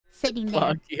sitting there.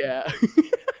 Fuck yeah.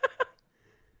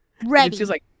 Ready. It's just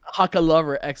like Hakka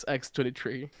Lover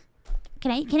XX23.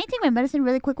 Can I take my medicine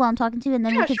really quick while I'm talking to you, and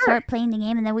then we can start playing the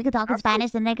game, and then we can talk in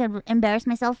Spanish, and then I can embarrass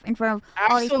myself in front of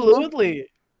all these people? Absolutely.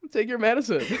 Take your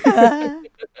medicine.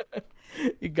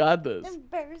 You got this.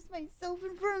 Embarrass myself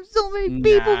in front of so many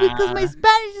people because my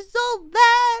Spanish is so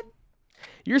bad.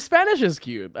 Your Spanish is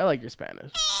cute. I like your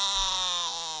Spanish.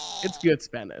 It's good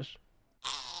Spanish.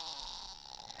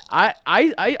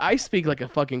 I speak like a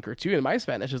fucking cartoon, and my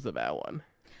Spanish is the bad one.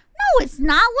 No, it's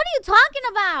not. What are you talking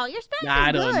about? Your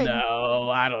Spanish is good.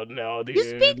 I don't know, dude. You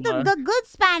speak the good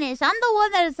Spanish. I'm the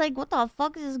one that is like, what the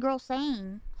fuck is this girl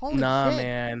saying? Holy shit.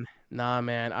 Nah,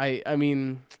 man. I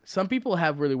mean, some people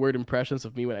have really weird impressions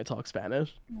of me when I talk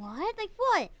Spanish. What? Like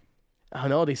what? I don't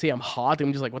know. They say I'm hot.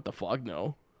 I'm just like, what the fuck?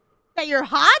 No. That you're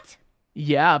hot?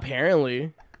 Yeah,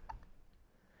 apparently.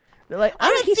 They're like, I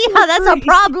don't see how that's a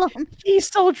problem. He's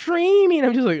so dreamy. And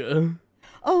I'm just like,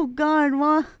 oh,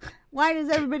 God. Why does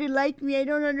everybody like me? I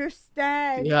don't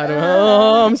understand. Yeah, I don't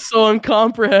know. I'm so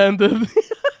incomprehended.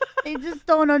 They just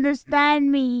don't understand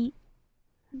me.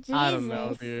 Jesus. I don't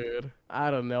know, dude.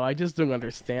 I don't know. I just don't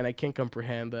understand. I can't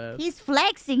comprehend that. He's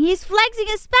flexing. He's flexing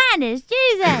in Spanish.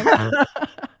 Jesus. Meanwhile,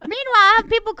 I have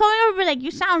people coming over and be like,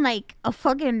 you sound like a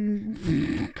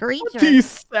fucking creature. What do you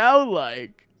sound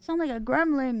like? Sound like a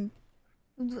gremlin.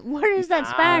 What is that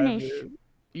Spanish? Dude.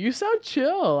 You sound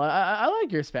chill. I like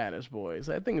your Spanish, boys.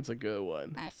 I think it's a good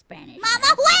one. My Spanish. Mama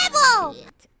huevo!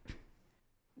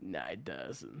 Nah, it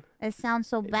doesn't. It sounds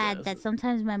so bad that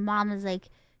sometimes my mom is like,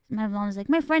 my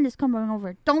friend is coming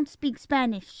over. Don't speak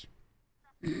Spanish.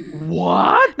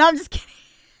 What? No, I'm just kidding.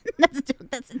 That's a joke.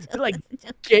 That's a joke. Like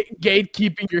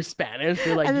gatekeeping your Spanish.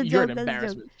 You're like, you're an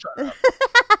embarrassment. Shut up.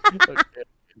 Okay.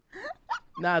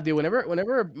 Nah, dude.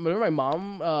 Whenever my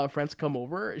mom friends come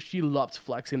over, she loves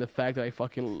flexing the fact that I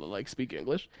fucking like speak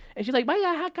English, and she's like, "Vaya,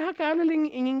 Hakka, habla in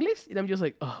English," and I'm just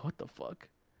like, "Oh, what the fuck."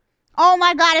 Oh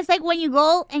my god! It's like when you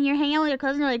go and you're hanging out with your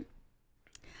cousin. You're like,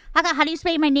 Hakka, how do you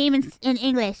say my name in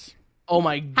English? Oh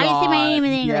my god! How do you say my name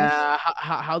in English? Yeah,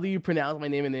 how do you pronounce my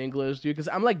name in English, dude? Because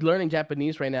I'm like learning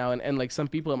Japanese right now, and like some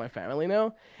people in my family know,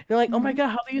 and they're like, "Oh my god,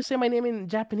 how do you say my name in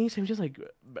Japanese?" I'm just like,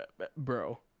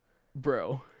 bro.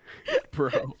 Like,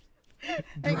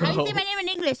 how do you say my name in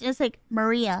English? And it's like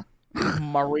Maria.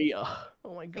 Maria.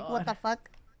 Oh my god. Like, what the fuck?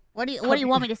 What do you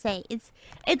want me to say? It's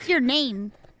your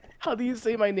name. How do you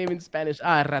say my name in Spanish?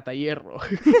 Ah, Ratayerro.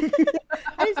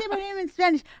 How do you say my name in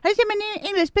Spanish? How do you say my name in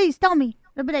English? Please tell me.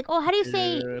 They'll be like, oh, how do you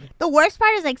say? The worst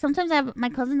part is like sometimes I have my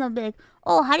cousin. They'll be like,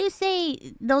 oh, how do you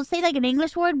say? They'll say like an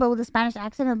English word, but with a Spanish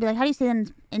accent. They'll be like, how do you say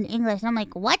that in English? And I'm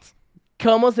like, what?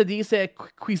 ¿Cómo se dice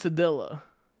quesadilla?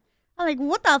 I'm like,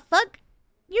 what the fuck?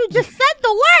 You just said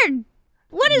the word.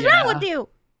 What is wrong with you?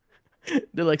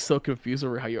 They're like so confused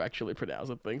over how you actually pronounce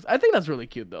things. I think that's really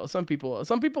cute though. Some people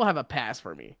have a pass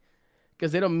for me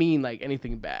because they don't mean like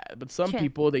anything bad, but some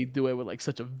people they do it with like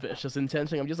such a vicious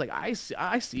intention. I'm just like, I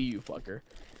see you, fucker.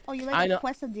 Oh, you like a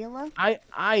quesadilla?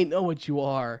 I know what you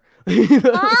are.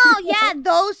 Oh yeah,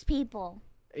 those people.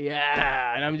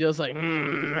 Yeah, and I'm just like,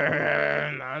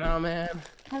 no, man.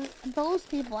 Those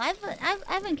people, I've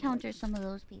encountered some of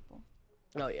those people.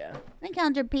 Oh yeah. I've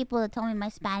encountered people that tell me my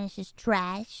Spanish is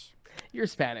trash. Your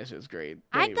Spanish is great.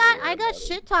 I got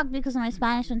shit talked because of my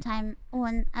Spanish one time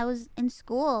when I was in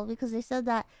school because they said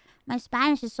that my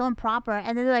Spanish is so improper,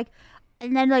 and then they're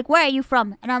like, where are you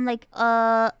from? And I'm like,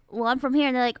 well, I'm from here,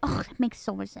 and they're like, oh, that makes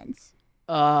so much sense.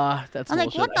 That's I'm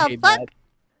bullshit. like, what the fuck?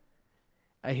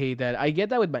 I hate that. I get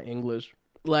that with my English.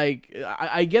 Like,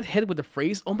 I get hit with the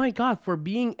phrase, oh my god, for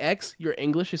being X, your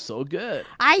English is so good.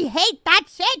 I hate that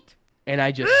shit. And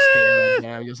I just stare at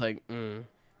them. I'm just like, Did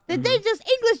they just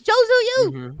English Josu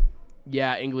you?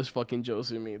 Yeah, English fucking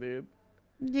Josu me, dude.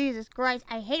 Jesus Christ.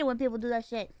 I hate it when people do that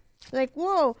shit. They're like,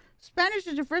 whoa, Spanish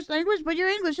is your first language, but your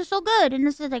English is so good. And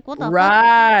this is like, what the fuck?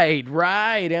 Right.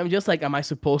 And I'm just like, am I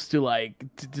supposed to like,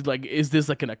 is this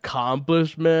like an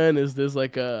accomplishment? Is this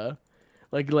like a...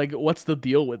 Like, what's the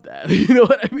deal with that? You know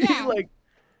what I mean? Yeah. Like,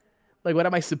 what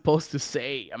am I supposed to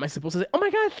say? Am I supposed to say, oh my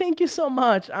god, thank you so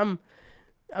much. I'm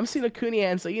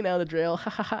Sinokunian, so you know the drill. Ha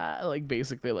ha ha. Like,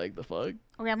 basically, like, the fuck.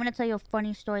 Okay, I'm gonna tell you a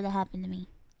funny story that happened to me.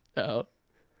 Oh.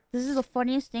 This is the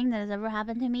funniest thing that has ever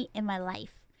happened to me in my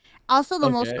life. Also, the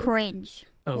most cringe.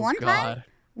 Oh, One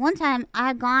time, I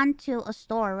had gone to a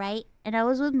store, right? And I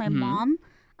was with my mom.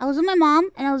 I was with my mom,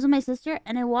 and I was with my sister,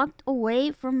 and I walked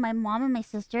away from my mom and my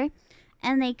sister.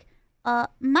 And like, I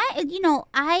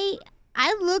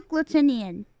look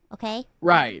Latinian, okay?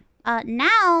 Right.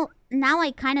 Now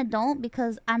I kind of don't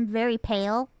because I'm very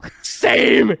pale.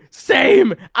 Same.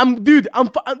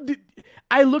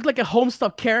 I look like a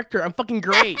Homestuck character. I'm fucking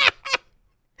great.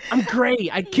 I'm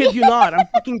great. I kid you not. I'm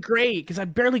fucking great because I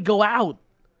barely go out.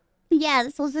 Yeah,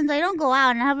 so since I don't go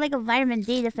out and I have like a vitamin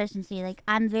D deficiency, like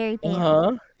I'm very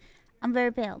pale. I'm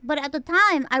very pale. But at the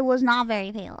time, I was not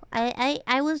very pale.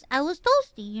 I was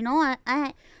toasty. You know,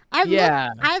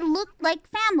 I looked like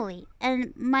family,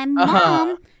 and my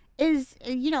mom is,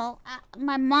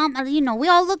 my mom. We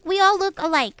all look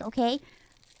alike. Okay.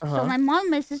 So my mom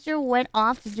and my sister went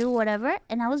off to do whatever,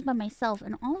 and I was by myself.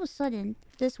 And all of a sudden,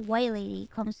 this white lady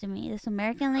comes to me, this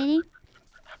American lady,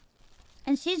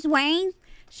 and she's wearing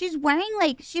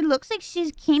like, she looks like she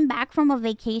came back from a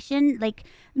vacation. Like,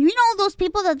 those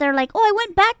people that they're like, oh, I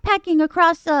went backpacking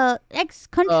across X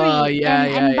country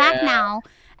and back now,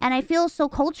 and I feel so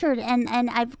cultured and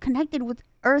I've connected with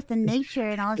earth and nature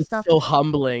and all this stuff. So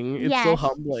humbling. It's so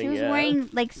humbling. She was wearing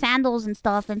like sandals and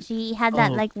stuff, and she had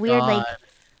that like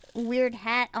weird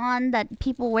hat on that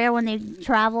people wear when they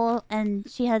travel, and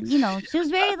she had, she was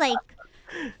very like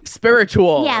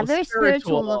spiritual. Yeah, very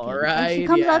spiritual looking. Right? And she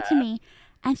comes up to me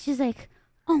and she's like,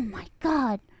 oh my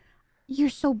God, you're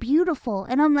so beautiful.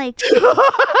 And I'm like,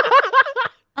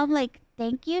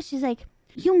 thank you. She's like,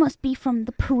 you must be from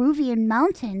the Peruvian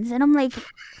mountains. And I'm like,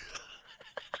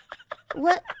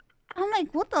 what? I'm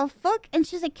like, what the fuck? And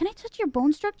she's like, can I touch your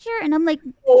bone structure? And I'm like,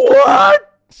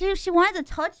 what? She wanted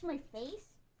to touch my face.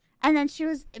 And then she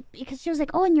was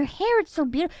like, oh, and your hair, it's so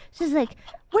beautiful. She's like,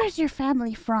 where's your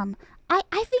family from?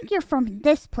 I think you're from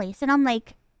this place. And I'm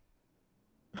like,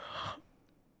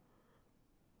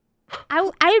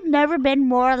 I've never been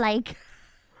more like,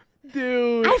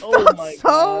 dude, I felt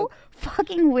so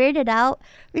fucking weirded out,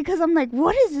 because I'm like,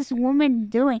 what is this woman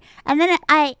doing? And then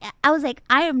I was like,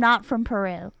 I am not from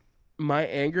Peru. My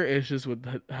anger issues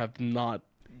I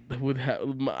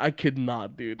could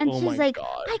not, dude. And she's like,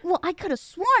 well, I could have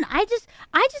sworn I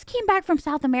just came back from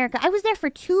South America. I was there for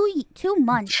 2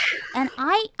 months, and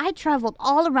I traveled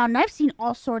all around, and I've seen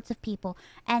all sorts of people,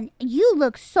 and you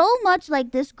look so much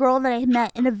like this girl that I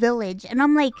met in a village. And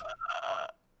I'm like,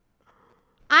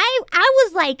 I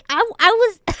was like, I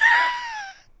was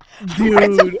dude, I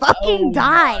wanted to fucking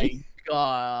die. My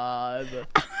God.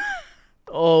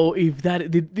 Oh, if that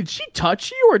did she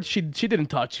touch you, or she didn't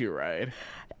touch you, right?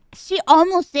 She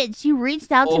almost did. She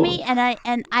reached out to me, and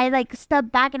I like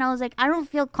stepped back, and I was like, I don't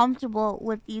feel comfortable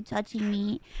with you touching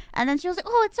me. And then she was like,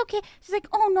 oh, it's okay. She's like,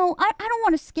 oh no, I don't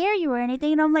want to scare you or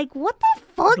anything. And I'm like, what the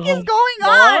fuck is going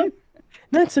on?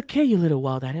 No, it's okay, you little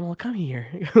wild animal. Come here.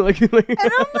 And I'm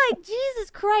like, Jesus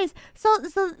Christ. So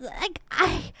like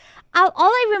all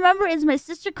I remember is my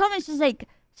sister coming. She's like,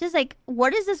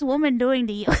 what is this woman doing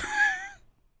to you?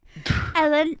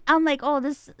 And then I'm like,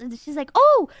 she's like,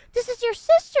 oh, this is your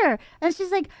sister. And she's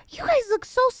like, you guys look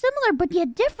so similar, but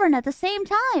yet different at the same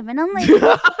time. And I'm like,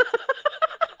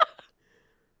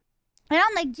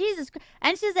 Jesus.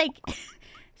 And she's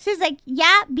like,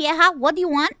 yeah, vieja, what do you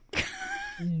want?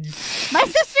 My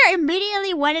sister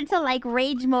immediately went into like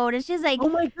rage mode, and she's like, oh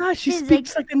my gosh, she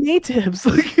speaks like the natives.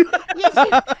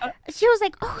 She was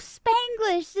like, oh,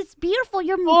 Spanglish, it's beautiful.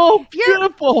 You're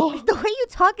beautiful. The way you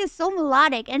talk is so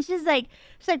melodic. And she's like,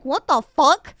 what the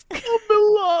fuck?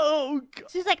 Oh,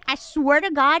 she's like, I swear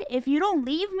to God, if you don't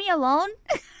leave me alone.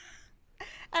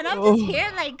 And I'm just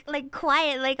here like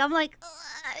quiet, like I'm like,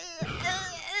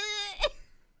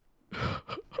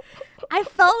 I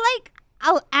felt like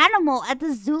an animal at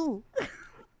the zoo.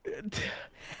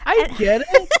 I get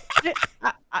it.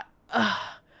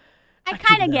 I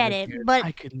kind of get it, but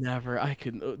I could never.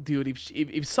 Dude.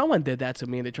 If someone did that to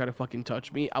me and they try to fucking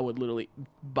touch me, I would literally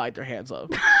bite their hands off.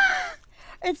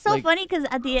 It's so funny because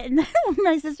at the end, when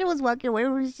my sister was walking away,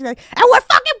 she's like, "And we're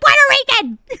fucking Puerto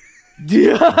Rican."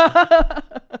 Yeah.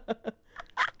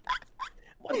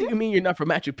 What do you mean you're not from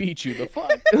Machu Picchu? The fuck?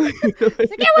 Like,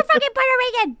 yeah, we're fucking Puerto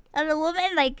Rican. And the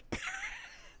woman like,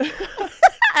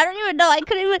 I don't even know. I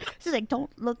couldn't even. She's like,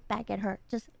 don't look back at her.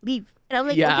 Just leave. And I'm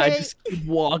like, yeah, okay. Just keep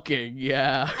walking.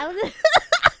 Yeah.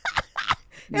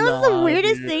 It was the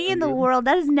weirdest thing in the world.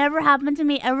 That has never happened to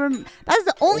me ever. That's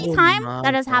the only time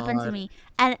that has happened to me,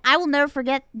 and I will never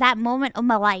forget that moment of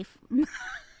my life.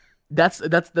 That's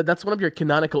one of your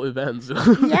canonical events.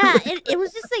 Yeah, it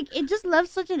was just like, it just left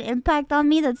such an impact on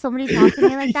me that somebody talked to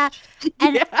me like that.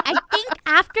 And yeah. I think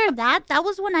after that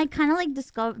was when I kind of like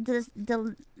discovered this.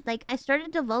 Like I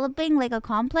started developing like a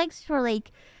complex for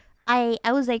like. I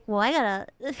was like, well, I gotta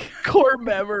core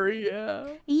memory, yeah.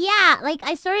 Yeah, like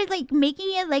I started like making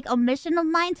it like a mission of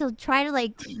mine to try to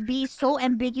like be so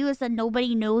ambiguous that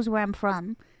nobody knows where I'm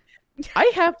from. I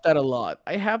have that a lot.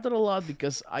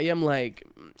 Because I'm I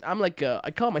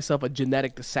call myself a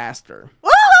genetic disaster.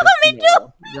 Oh, me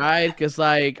too. Right? Because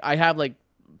like I have like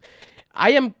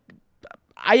I am,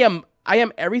 I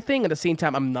am everything at the same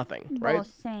time. I'm nothing, right?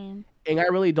 Both same. And I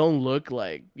really don't look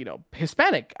like,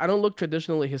 Hispanic. I don't look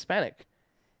traditionally Hispanic.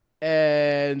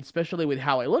 And especially with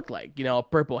how I look like,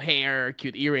 purple hair,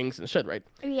 cute earrings and shit, right?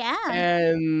 Yeah.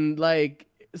 And like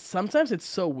sometimes it's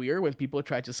so weird when people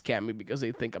try to scam me because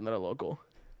they think I'm not a local.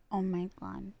 Oh my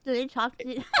god. Do they talk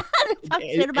they talk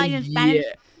shit about you in Spanish?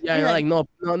 Yeah, you're like, no,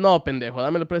 pendejo,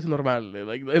 dame el precio normal.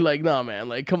 Like, no, man,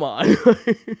 like, come on.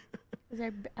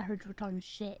 I heard you were talking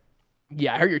shit.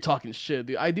 Yeah, I heard you're talking shit,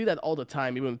 dude. I do that all the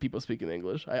time, even when people speak in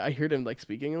English. I hear them like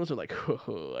speaking English, they're like,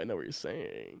 oh, I know what you're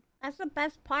saying. That's the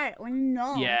best part when you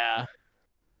know. Yeah.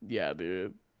 Yeah,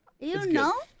 dude. You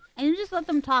know? And you just let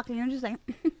them talk and you're just like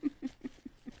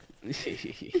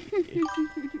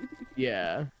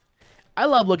Yeah. I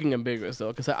love looking ambiguous though,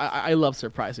 because I love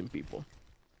surprising people.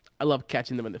 I love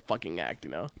catching them in the fucking act,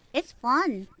 It's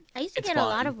fun. I used to get a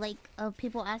lot of like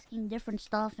people asking different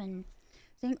stuff and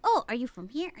saying, "Oh, are you from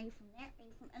here? Are you from there? Are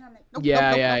you from?" And I'm like, nope,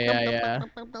 yeah.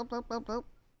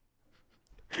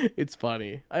 It's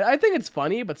funny. I think it's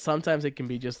funny, but sometimes it can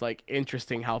be just like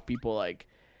interesting how people like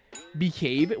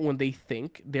behave when they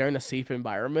think they're in a safe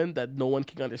environment that no one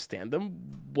can understand them.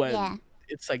 When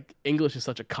it's like English is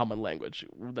such a common language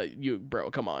that bro,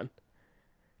 come on.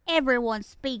 Everyone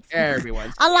speaks.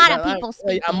 Everyone. A lot of people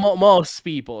speak. Most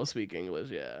people speak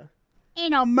English. Yeah.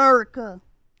 In America.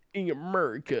 In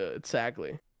America,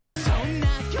 exactly.